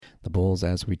The Bulls,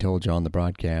 as we told you on the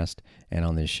broadcast and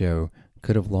on this show,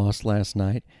 could have lost last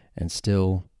night and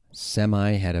still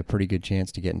had a pretty good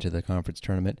chance to get into the conference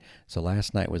tournament. So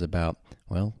last night was about,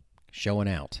 showing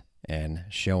out and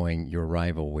showing your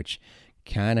rival, which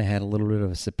kind of had a little bit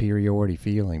of a superiority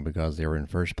feeling because they were in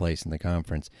first place in the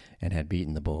conference and had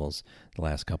beaten the Bulls the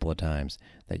last couple of times,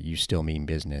 that you still mean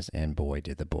business, and boy,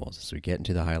 did the Bulls. As we get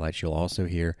into the highlights, you'll also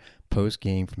hear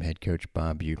post-game from head coach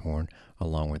Bob Buchhorn,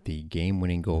 along with the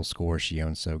game-winning goal scorer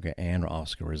Shion Soga and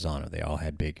Oscar Rosano. They all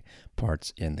had big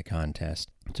parts in the contest.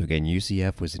 So again,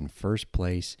 UCF was in first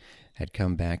place, had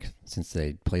come back since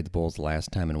they played the Bulls the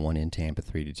last time and won in Tampa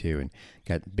 3-2, and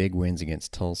got big wins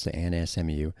against Tulsa and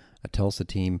SMU, a Tulsa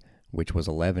team which was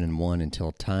 11-1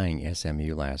 until tying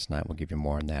SMU last night. We'll give you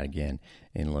more on that again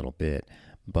in a little bit.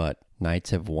 But Knights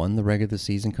have won the regular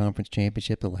season conference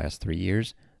championship the last 3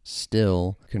 years,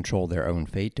 still control their own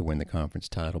fate to win the conference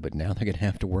title, but now they're going to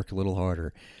have to work a little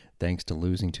harder thanks to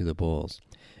losing to the Bulls.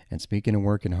 And speaking of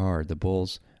working hard, the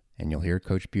Bulls, and you'll hear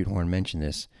Coach Buchhorn mention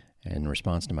this in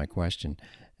response to my question,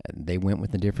 they went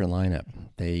with a different lineup.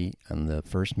 They, on the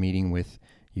first meeting with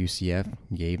UCF,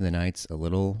 gave the Knights a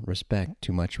little respect,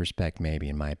 too much respect maybe,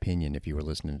 in my opinion, if you were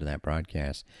listening to that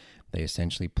broadcast. They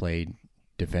essentially played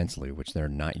defensively, which they're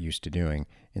not used to doing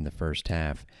in the first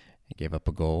half. They gave up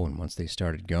a goal, and once they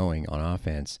started going on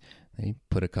offense, they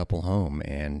put a couple home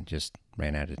and just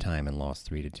ran out of time and lost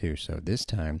 3-2. So this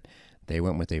time, they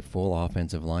went with a full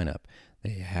offensive lineup.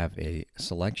 They have a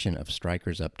selection of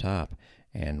strikers up top,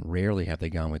 and rarely have they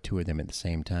gone with two of them at the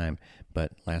same time.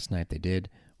 But last night they did,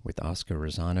 with Oscar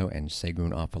Rosano and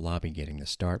Segun Afolabi getting the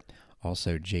start.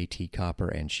 Also J.T. Copper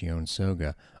and Shion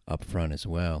Soga up front as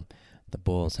well. The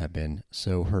Bulls have been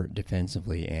so hurt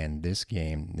defensively, and this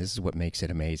game, this is what makes it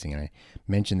amazing. And I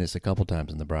mentioned this a couple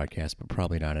times in the broadcast, but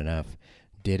probably not enough.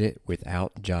 Did it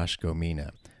without Josh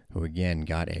Gomina, who again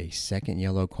got a second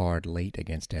yellow card late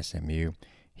against SMU.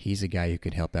 He's a guy who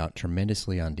could help out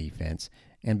tremendously on defense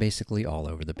and basically all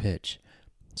over the pitch.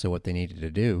 So what they needed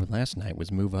to do last night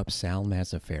was move up Sal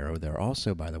Mazzaferro. They're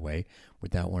also, by the way,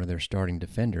 without one of their starting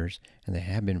defenders, and they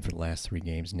have been for the last 3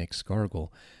 games, Nick Scargill.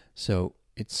 So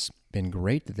it's been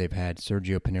great that they've had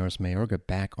Sergio Pineros Mayorga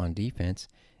back on defense,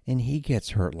 and he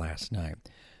gets hurt last night.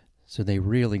 So they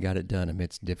really got it done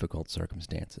amidst difficult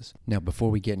circumstances. Now, before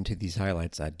we get into these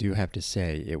highlights, I do have to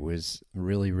say it was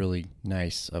really, really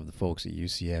nice of the folks at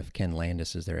UCF, Ken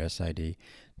Landis is their SID,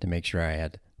 to make sure I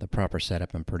had the proper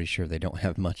setup. I'm pretty sure they don't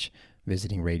have much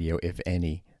visiting radio, if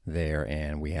any, there,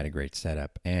 and we had a great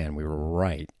setup, and we were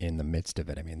right in the midst of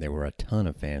it. I mean, there were a ton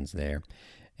of fans there,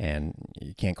 and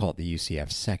you can't call it the UCF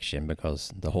section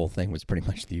because the whole thing was pretty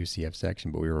much the UCF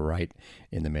section, but we were right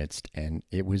in the midst, and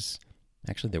it was...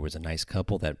 Actually, there was a nice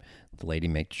couple that the lady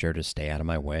made sure to stay out of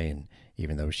my way, and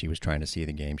even though she was trying to see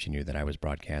the game, she knew that I was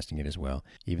broadcasting it as well.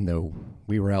 Even though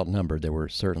we were outnumbered, there were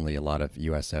certainly a lot of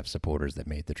USF supporters that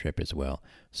made the trip as well.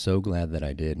 So glad that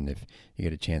I did, and if you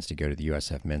get a chance to go to the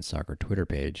USF Men's Soccer Twitter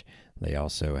page, they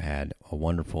also had a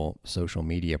wonderful social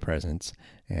media presence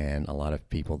and a lot of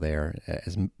people there,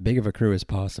 as big of a crew as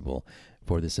possible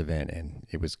for this event, and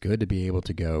it was good to be able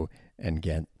to go and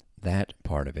get that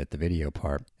part of it, the video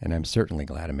part, and I'm certainly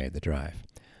glad I made the drive.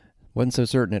 Wasn't so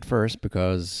certain at first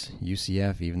because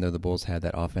UCF, even though the Bulls had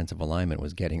that offensive alignment,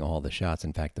 was getting all the shots.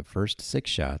 In fact, the first 6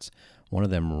 shots, one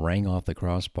of them rang off the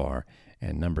crossbar,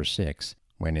 and number 6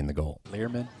 went in the goal.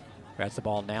 Learman grabs the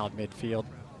ball now at midfield.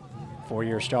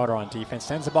 4-year starter on defense,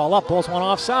 sends the ball up, Bulls one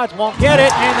offsides, won't get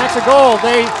it, and that's a goal.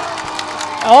 They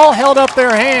all held up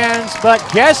their hands, but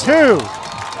guess who?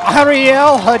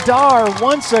 Ariel Hadar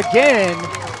once again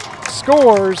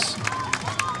scores.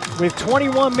 With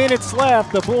 21 minutes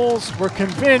left, the Bulls were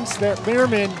convinced that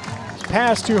Learman's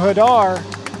pass to Hadar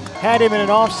had him in an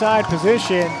offside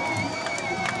position.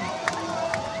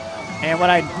 And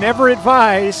what I never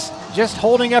advise, just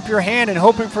holding up your hand and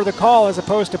hoping for the call as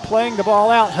opposed to playing the ball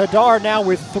out. Hadar now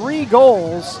with 3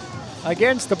 goals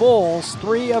against the Bulls,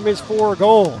 3 of his 4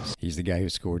 goals. He's the guy who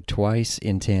scored twice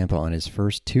in Tampa on his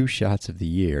first 2 shots of the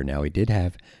year. Now, he did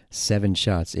have 7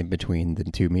 shots in between the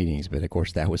 2 meetings, but of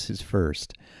course that was his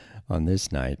first on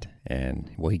this night.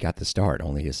 And, well, he got the start,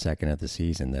 only his second of the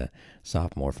season, the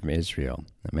sophomore from Israel.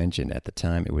 I mentioned at the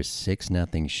time it was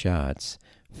 6-0 shots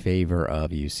favor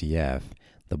of UCF.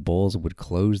 The Bulls would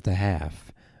close the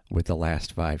half with the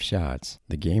last 5 shots.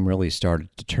 The game really started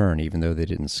to turn, even though they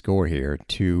didn't score here.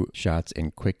 2 shots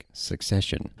in quick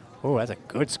succession. Oh, that's a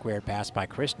good squared pass by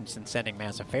Christensen, sending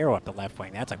Mazzaferro up the left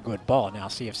wing. That's a good ball. Now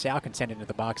see if Sal can send it into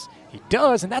the box. He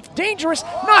does, and that's dangerous.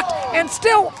 Knocked and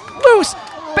still loose.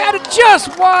 Batted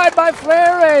just wide by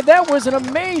Flere. That was an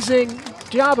amazing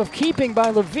job of keeping by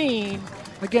Levine.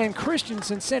 Again,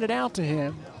 Christensen sent it out to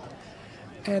him,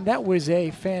 and that was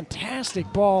a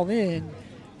fantastic ball in,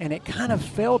 and it kind of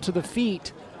fell to the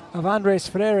feet of Andres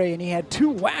Freire, and he had 2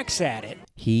 whacks at it.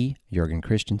 He, Jurgen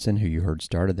Christensen, who you heard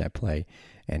started that play,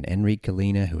 and Enrique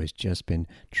Galina, who has just been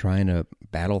trying to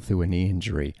battle through a knee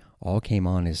injury, all came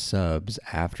on as subs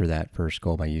after that first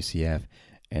goal by UCF,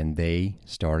 and they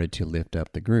started to lift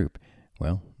up the group.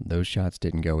 Well, those shots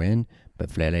didn't go in, but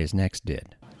Freire's next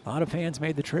did. A lot of fans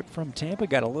made the trip from Tampa,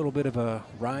 got a little bit of a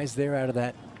rise there out of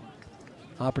that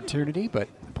opportunity, but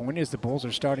the point is the Bulls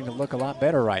are starting to look a lot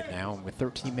better right now. And with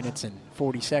 13 minutes and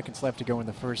 40 seconds left to go in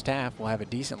the first half, we'll have a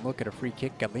decent look at a free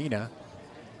kick Galina,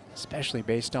 especially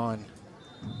based on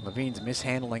Levine's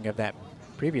mishandling of that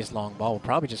previous long ball. Will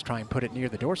probably just try and put it near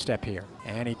the doorstep here.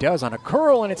 And he does on a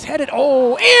curl, and it's headed, in!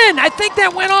 I think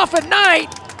that went off at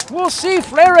night. We'll see.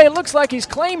 Freire looks like he's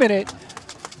claiming it.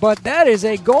 But that is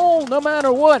a goal no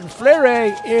matter what.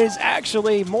 Freire is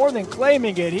actually more than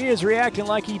claiming it. He is reacting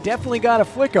like he definitely got a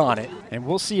flick on it. And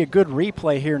we'll see a good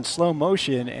replay here in slow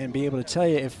motion and be able to tell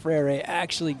you if Freire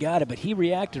actually got it. But he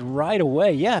reacted right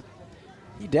away. Yeah,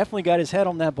 he definitely got his head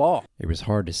on that ball. It was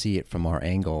hard to see it from our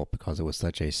angle because it was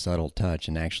such a subtle touch,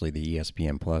 and actually the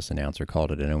ESPN Plus announcer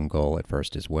called it an own goal at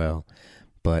first as well.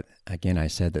 But again, I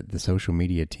said that the social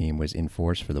media team was in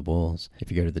force for the Bulls.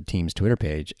 If you go to the team's Twitter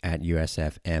page, at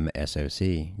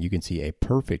USFMSOC, you can see a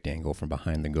perfect angle from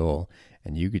behind the goal,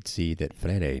 and you could see that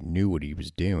Freire knew what he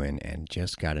was doing and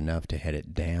just got enough to head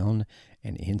it down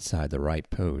and inside the right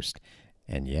post.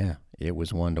 And yeah, it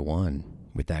was 1-1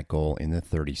 with that goal in the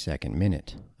 32nd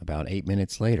minute. About 8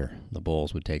 minutes later, the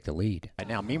Bulls would take the lead. And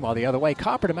now, meanwhile, the other way,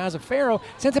 Copper to Mazzaferro,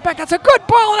 sends it back. That's a good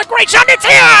ball and a great shot. It's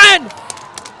in!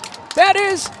 That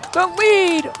is the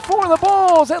lead for the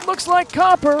Bulls. It looks like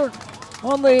Copper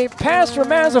on the pass from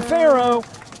Mazzaferro.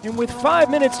 And with 5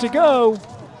 minutes to go,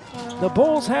 the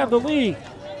Bulls have the lead.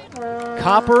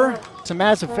 Copper to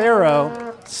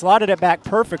Mazzaferro, slotted it back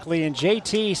perfectly, and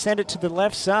JT sent it to the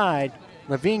left side.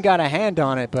 Levine got a hand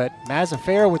on it, but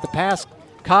Mazzaferro with the pass,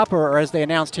 Copper, or as they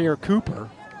announced here, Cooper,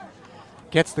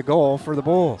 gets the goal for the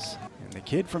Bulls. And the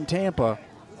kid from Tampa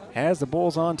has the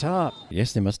Bulls on top.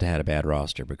 Yes, they must have had a bad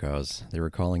roster because they were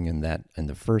calling him that in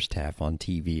the first half on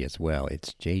TV as well.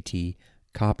 It's JT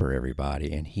Copper,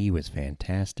 everybody, and he was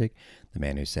fantastic. The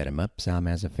man who set him up, Sal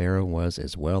Mazzaferro, was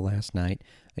as well last night,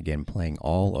 again playing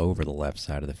all over the left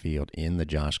side of the field in the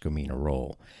Josh Gomina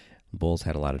role. The Bulls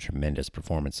had a lot of tremendous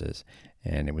performances,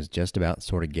 and it was just about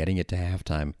sort of getting it to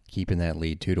halftime, keeping that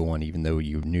lead 2-1, even though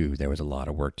you knew there was a lot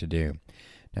of work to do.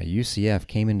 Now, UCF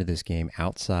came into this game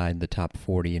outside the top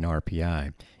 40 in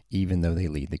RPI, even though they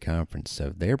lead the conference.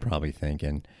 So they're probably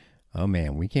thinking, oh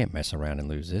man, we can't mess around and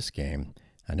lose this game.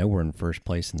 I know we're in first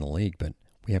place in the league, but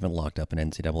we haven't locked up an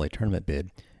NCAA tournament bid.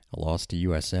 A loss to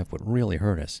USF would really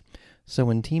hurt us. So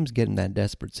when teams get in that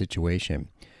desperate situation,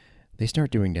 they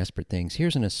start doing desperate things.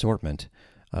 Here's an assortment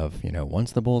of,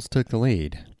 once the Bulls took the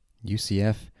lead,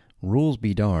 UCF, rules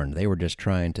be darned, they were just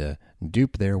trying to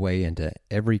dupe their way into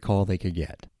every call they could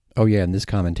get. Oh yeah, and this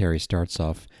commentary starts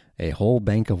off, a whole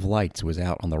bank of lights was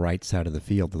out on the right side of the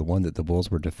field, the one that the Bulls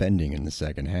were defending in the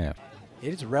second half.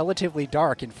 It is relatively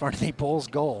dark in front of the Bulls'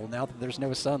 goal now that there's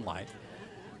no sunlight.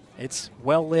 It's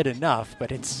well lit enough,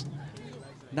 but it's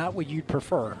not what you'd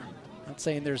prefer. Not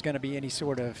saying there's going to be any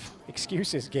sort of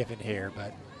excuses given here,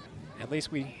 but at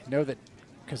least we know that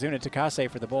Kazuna Takase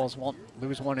for the Bulls won't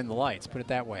lose one in the lights, put it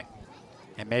that way.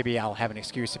 And maybe I'll have an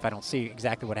excuse if I don't see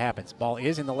exactly what happens. Ball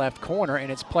is in the left corner,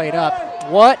 and it's played up.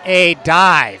 What a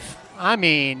dive. I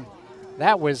mean,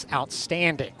 that was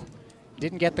outstanding.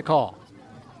 Didn't get the call.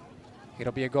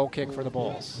 It'll be a goal kick for the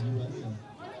Bulls.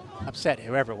 Upset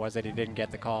whoever it was that he didn't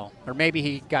get the call. Or maybe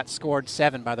he got scored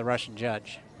 7 by the Russian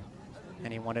judge,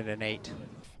 and he wanted an 8.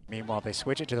 Meanwhile, they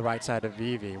switch it to the right side of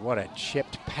Vivi. What a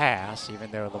chipped pass,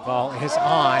 even though the ball is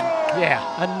on.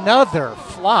 Yeah, another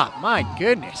flop. My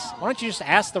goodness. Why don't you just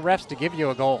ask the refs to give you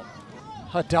a goal?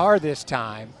 Hadar this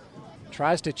time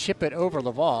tries to chip it over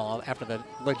Laval after the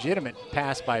legitimate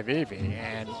pass by Vivi.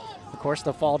 And, of course,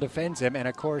 the fall defends him. And,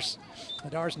 of course,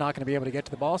 Hadar's not going to be able to get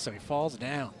to the ball, so he falls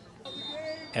down.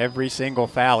 Every single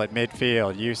foul at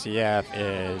midfield, UCF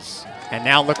is. And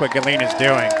now look what Galina's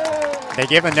doing. They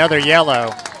give another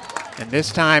yellow. And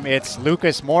this time it's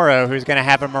Lucas Moro who's going to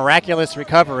have a miraculous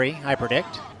recovery, I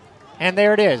predict. And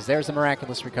there it is. There's a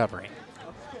miraculous recovery.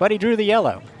 But he drew the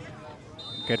yellow.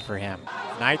 Good for him.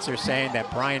 Knights are saying that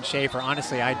Brian Schaefer,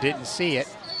 honestly, I didn't see it.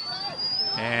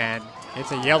 And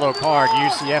it's a yellow card,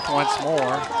 UCF once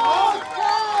more.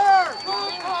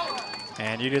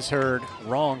 And you just heard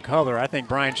wrong color. I think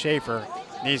Brian Schaefer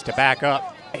needs to back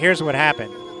up. Here's what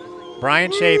happened.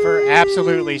 Brian Schaefer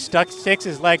absolutely sticks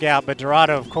his leg out, but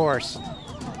Dorado, of course,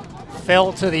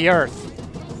 fell to the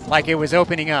earth like it was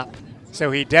opening up.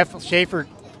 So Schaefer,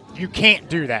 you can't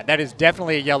do that. That is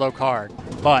definitely a yellow card.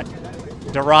 But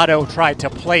Dorado tried to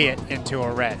play it into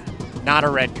a red, not a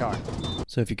red card.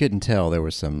 So if you couldn't tell, there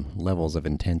were some levels of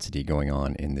intensity going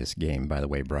on in this game. By the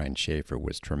way, Brian Schaefer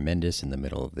was tremendous in the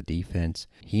middle of the defense.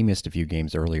 He missed a few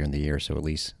games earlier in the year, so at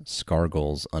least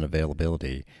Scargill's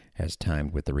unavailability has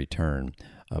timed with the return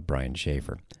of Brian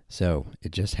Schaefer. So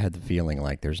it just had the feeling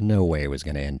like there's no way it was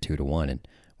going to end 2-1, and,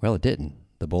 well, it didn't.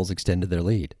 The Bulls extended their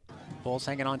lead. Bulls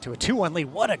hanging on to a 2-1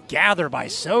 lead. What a gather by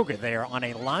Soga there on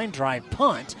a line drive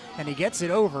punt, and he gets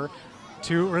it over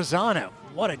to Rosano.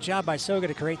 What a job by Soga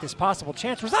to create this possible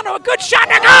chance. Rosano, a good shot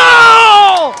and a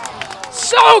goal!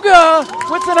 Soga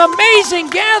with an amazing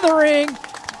gathering,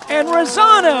 and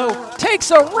Rosano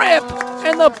takes a rip,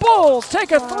 and the Bulls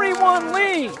take a 3-1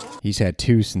 lead. He's had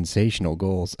 2 sensational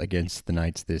goals against the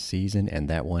Knights this season, and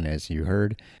that one, as you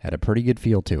heard, had a pretty good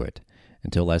feel to it.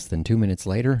 Until less than 2 minutes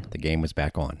later, the game was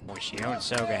back on. Shion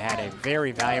Soga had a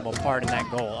very valuable part in that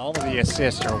goal. All of the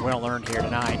assists are well earned here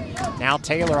tonight. Now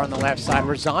Taylor on the left side.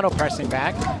 Rosano pressing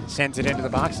back, sends it into the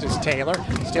box to Taylor.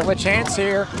 Still a chance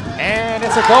here, and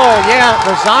it's a goal. Yeah,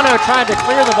 Rosano tried to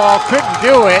clear the ball, couldn't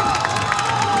do it.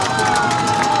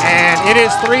 And it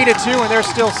is 3-2, and there's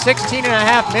still 16 and a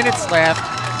half minutes left.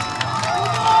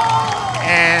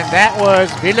 And that was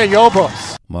Villalobos.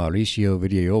 Mauricio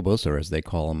Villalobos, or as they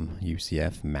call him,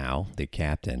 UCF Mao, the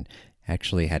captain,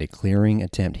 actually had a clearing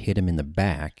attempt hit him in the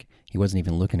back. He wasn't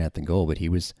even looking at the goal, but he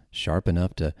was sharp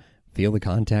enough to feel the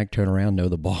contact, turn around, know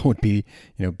the ball would be,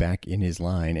 back in his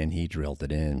line, and he drilled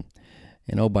it in.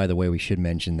 And oh, by the way, we should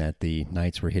mention that the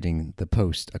Knights were hitting the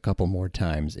post a couple more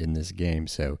times in this game,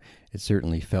 so it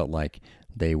certainly felt like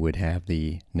they would have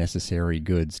the necessary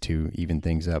goods to even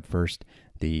things up. First,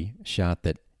 the shot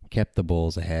that kept the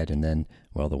Bulls ahead, and then,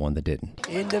 well, the one that didn't.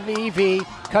 Into VV,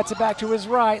 cuts it back to his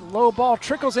right, low ball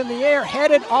trickles in the air,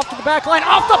 headed off to the back line,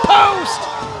 off the post!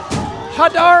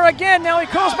 Hadar again, now he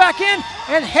goes back in,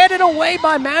 and headed away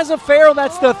by Mazzaferro.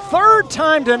 That's the third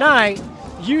time tonight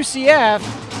UCF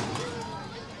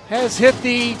has hit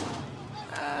the,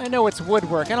 I know it's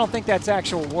woodwork, I don't think that's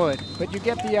actual wood, but you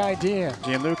get the idea.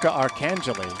 Gianluca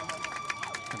Arcangeli,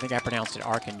 I think I pronounced it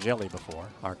Arcangeli before,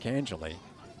 Arcangeli.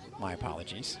 My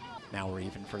apologies. Now we're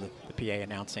even for the PA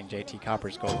announcing JT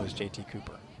Copper's goal was JT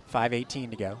Cooper.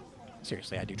 5:18 to go.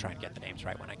 Seriously, I do try and get the names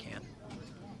right when I can,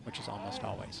 which is almost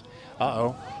always.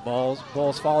 Uh-oh.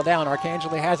 Bulls fall down.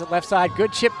 Arcangeli has it left side.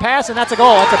 Good chip pass, and that's a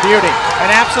goal. That's a beauty.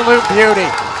 An absolute beauty.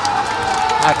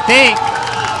 I think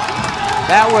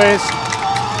that was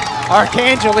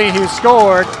Arcangeli who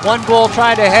scored. One Bull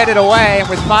tried to head it away, and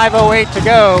with 5:08 to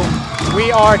go,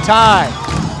 we are tied.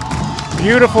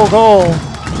 Beautiful goal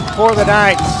for the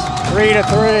Knights,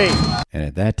 3-3. And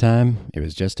at that time, it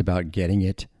was just about getting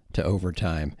it to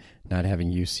overtime, not having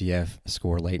UCF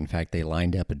score late. In fact, they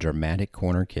lined up a dramatic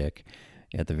corner kick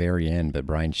at the very end, but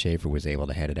Brian Schaefer was able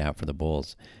to head it out for the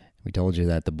Bulls. We told you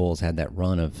that the Bulls had that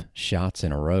run of shots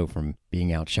in a row from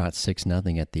being outshot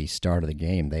 6-0 at the start of the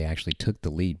game. They actually took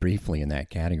the lead briefly in that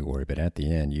category, but at the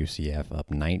end, UCF up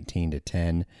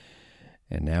 19-10.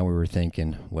 And now we were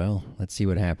thinking, well, let's see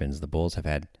what happens. The Bulls have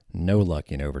had no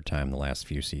luck in overtime the last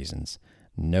few seasons.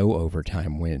 No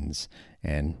overtime wins,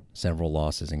 and several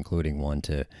losses, including one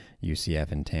to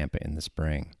UCF and Tampa in the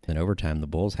spring. In overtime, the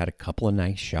Bulls had a couple of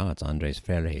nice shots. Andres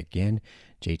Ferre again,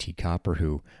 JT Copper,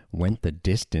 who went the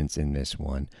distance in this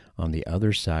one. On the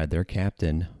other side, their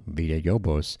captain,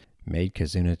 Villalobos, made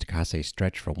Kazuna Takase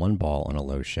stretch for one ball on a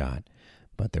low shot.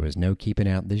 But there was no keeping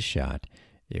out this shot.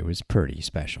 It was pretty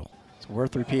special. It's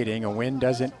worth repeating, a win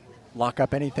doesn't lock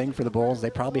up anything for the Bulls. They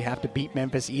probably have to beat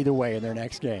Memphis either way in their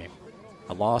next game.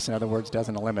 A loss, in other words,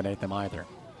 doesn't eliminate them either.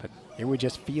 But it would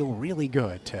just feel really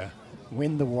good to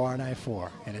win the War on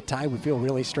I-4. And a tie would feel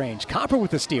really strange. Copper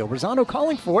with the steal. Rosano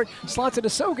calling for it. Slots it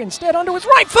to Soga instead onto his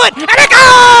right foot. And a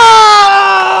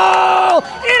goal!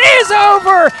 It is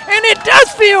over! And it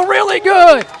does feel really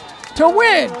good to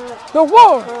win the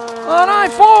War on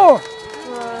I-4.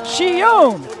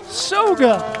 Shion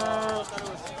Soga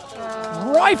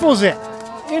rifles it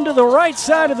into the right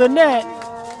side of the net.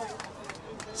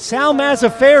 Sal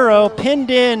Mazzaferro pinned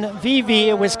in VV.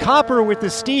 It was Copper with the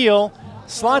steal.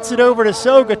 Slots it over to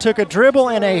Soga, took a dribble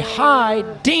and a high,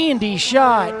 dandy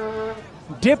shot.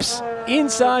 Dips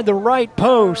inside the right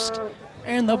post.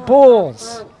 And the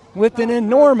Bulls with an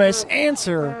enormous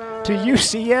answer to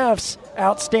UCF's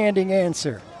outstanding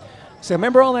answer. So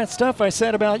remember all that stuff I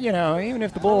said about, even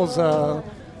if the Bulls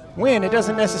win, it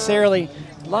doesn't necessarily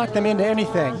lock them into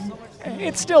anything.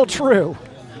 It's still true.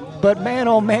 but man,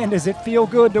 oh man, does it feel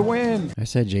good to win. I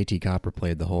said JT Copper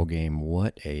played the whole game.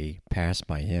 What a pass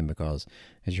by him, because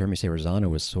as you heard me say, Rosano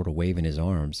was sort of waving his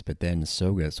arms, but then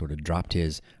Soga sort of dropped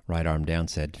his right arm down,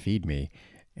 said, "Feed me."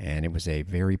 And it was a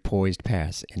very poised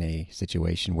pass in a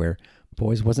situation where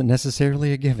poise wasn't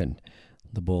necessarily a given.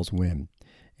 The Bulls win.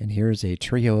 And here's a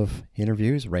trio of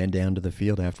interviews. Ran down to the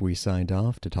field after we signed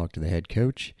off to talk to the head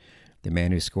coach, the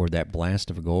man who scored that blast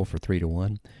of a goal for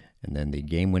 3-1, and then the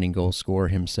game-winning goal scorer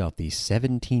himself, the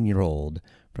 17-year-old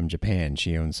from Japan,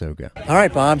 Shion Soga. All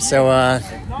right, Bob. So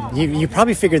you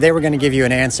probably figured they were going to give you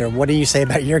an answer. What do you say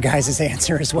about your guys'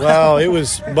 answer as well?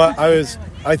 Well,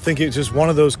 I think it's just one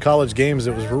of those college games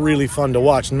that was really fun to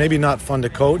watch, and maybe not fun to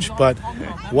coach, but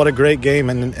what a great game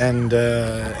and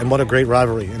what a great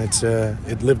rivalry, and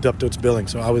it lived up to its billing.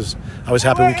 So I was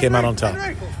happy we came out on top.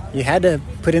 You had to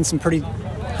put in some pretty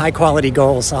high-quality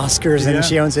goals, Oscars and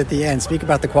Shion's at the end. Speak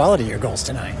about the quality of your goals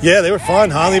tonight. Yeah, they were fun,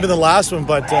 huh? Even the last one,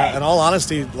 but in all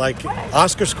honesty, like,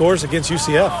 Oscar scores against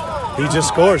UCF. He just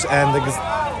scores, and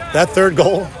that third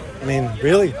goal, I mean,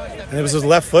 really, and it was his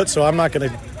left foot, so I'm not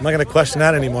gonna question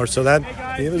that anymore. So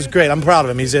it was great. I'm proud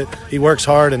of him. He works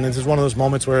hard, and this is one of those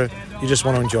moments where you just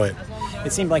want to enjoy it.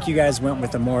 It seemed like you guys went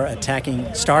with a more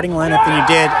attacking starting lineup than you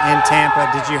did in Tampa.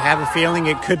 Did you have a feeling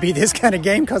it could be this kind of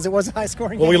game because it was a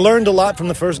high-scoring game? Well, we learned a lot from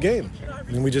the first game,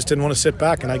 and we just didn't want to sit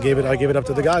back, and I gave it up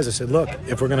to the guys. I said, look,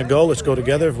 if we're going to go, let's go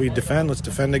together. If we defend, let's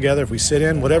defend together. If we sit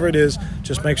in, whatever it is,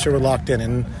 just make sure we're locked in.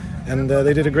 And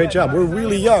they did a great job. We're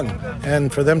really young,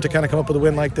 and for them to kind of come up with a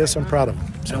win like this, I'm proud of them.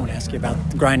 I want to ask you about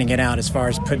grinding it out as far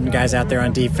as putting guys out there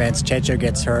on defense. Checho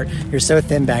gets hurt. You're so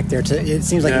thin back there. It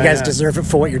seems like you guys deserve it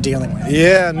for what you're dealing with.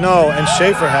 Yeah, no, and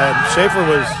Schaefer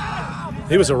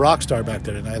was a rock star back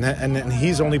there tonight, and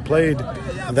he's only played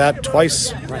that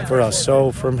twice for us.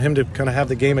 So for him to kind of have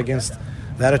the game against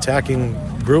that attacking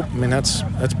group, I mean, that's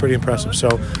pretty impressive.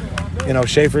 So, you know,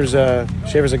 Schaefer's a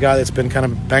guy that's been kind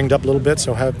of banged up a little bit,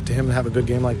 so have a good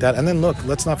game like that. And then look,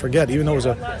 let's not forget, even though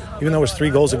it was 3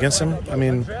 goals against him, I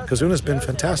mean, Kazuna's been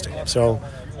fantastic. So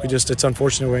it's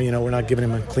unfortunate we're not giving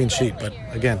him a clean sheet. But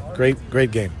again,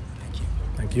 great game.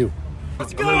 Thank you.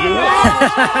 Let's go!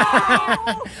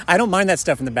 I don't mind that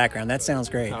stuff in the background. That sounds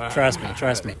great. Trust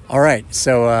me. All right,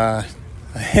 so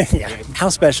how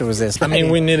special was this? I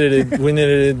mean, we needed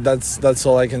it. That's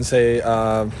all I can say.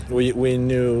 We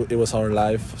knew it was our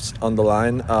life on the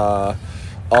line.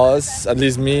 Us, at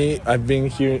least me, I've been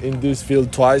here in this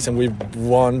field twice, and we've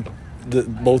won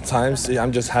both times.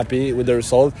 I'm just happy with the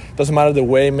result. Doesn't matter the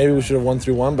way. Maybe we should have won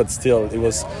 3-1, but still, it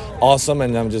was awesome,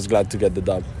 and I'm just glad to get the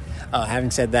dub.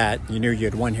 Having said that, you knew you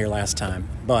had won here last time,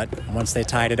 but once they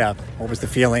tied it up, what was the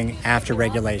feeling after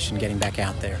regulation getting back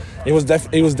out there? It was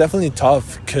definitely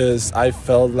tough because I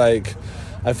felt like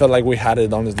we had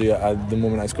it, honestly, at the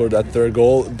moment I scored that third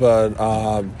goal, but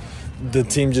the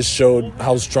team just showed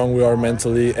how strong we are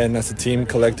mentally and as a team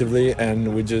collectively,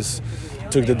 and we just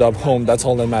took the dub home. That's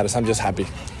all that matters. I'm just happy.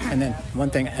 And then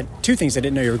two things I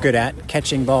didn't know you were good at: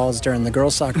 catching balls during the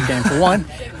girls' soccer game for one,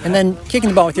 and then kicking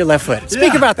the ball with your left foot.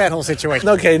 Speak about that whole situation.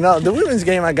 Okay, no, the women's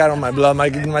game I got on my blood. My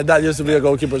dad used to be a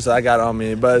goalkeeper, so I got it on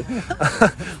me. But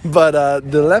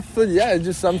the left foot, it's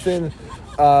just something.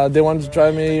 They wanted to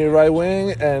try me right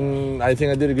wing, and I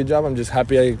think I did a good job. I'm just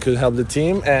happy I could help the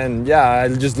team, and I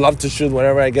just love to shoot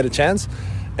whenever I get a chance.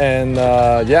 And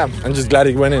I'm just glad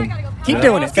he went in. Keep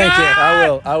doing it. Thank you.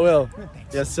 I will.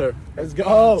 Yes, sir. Let's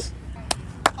go.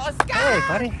 Hey,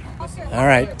 buddy. All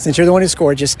right. Since you're the one who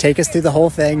scored, just take us through the whole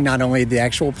thing, not only the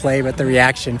actual play, but the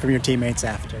reaction from your teammates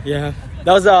after. Yeah,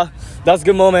 that was a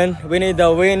good moment. We need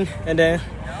the win, and then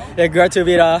great to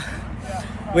be the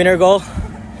winner goal.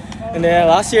 And then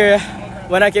last year,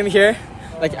 when I came here,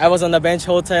 I was on the bench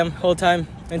whole time,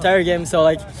 entire game. So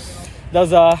that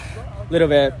was a little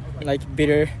bit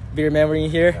bitter memory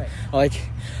here. I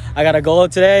got a goal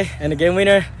today and a game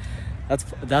winner.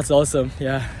 That's awesome.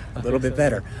 Yeah, a little bit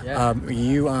better. Yeah.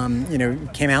 You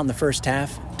came out in the first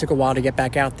half. Took a while to get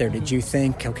back out there. Did you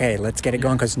think, okay, let's get it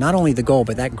going? Because not only the goal,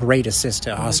 but that great assist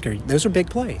to Oscar. Those are big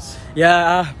plays.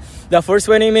 Yeah, the first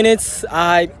 20 minutes,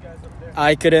 I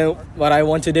couldn't what I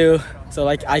want to do. So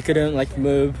I couldn't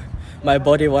move my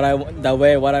body what I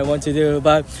want to do.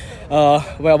 But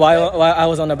while I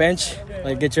was on the bench,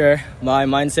 get my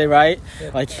mindset right.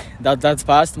 That's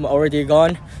past, I'm already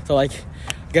gone. So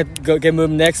get move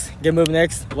next.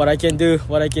 What I can do,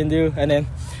 and then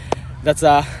that's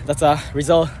a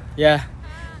result. Yeah.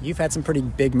 You've had some pretty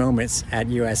big moments at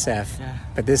USF,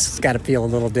 but this has got to feel a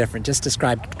little different. Just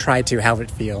try to how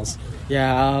it feels.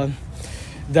 Yeah.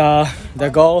 The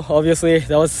goal, obviously,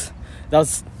 that was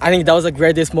I think that was the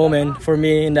greatest moment for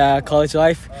me in the college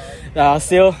life.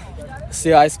 Still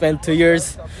I spent 2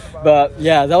 years But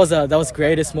yeah, that was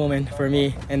greatest moment for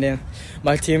me. And then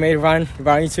my teammate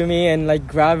ran into me and like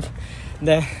grab,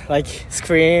 then like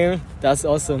scream. That's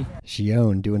awesome.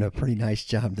 Xion doing a pretty nice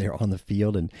job there on the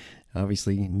field, and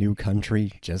obviously new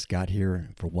country, just got here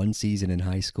for one season in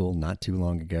high school not too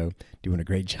long ago, doing a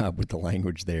great job with the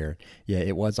language there. Yeah,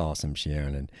 it was awesome,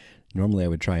 Xion, and normally I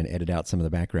would try and edit out some of the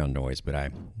background noise, but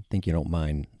I think you don't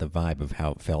mind the vibe of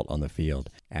how it felt on the field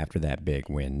after that big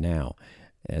win. Now,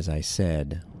 as I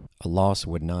said, a loss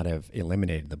would not have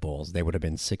eliminated the Bulls. They would have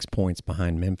been 6 points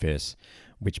behind Memphis,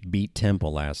 which beat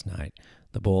Temple last night.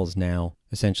 The Bulls now,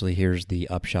 essentially, here's the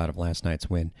upshot of last night's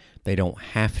win. They don't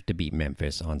have to beat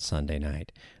Memphis on Sunday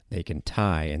night. They can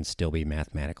tie and still be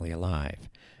mathematically alive.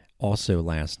 Also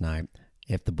last night,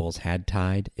 if the Bulls had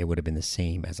tied, it would have been the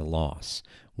same as a loss.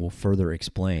 We'll further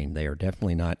explain. They are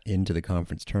definitely not into the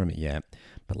conference tournament yet,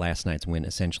 but last night's win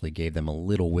essentially gave them a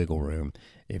little wiggle room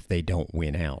if they don't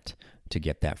win out to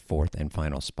get that fourth and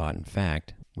final spot. In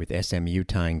fact, with SMU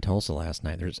tying Tulsa last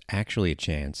night, there's actually a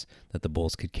chance that the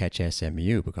Bulls could catch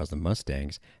SMU because the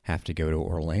Mustangs have to go to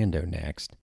Orlando next.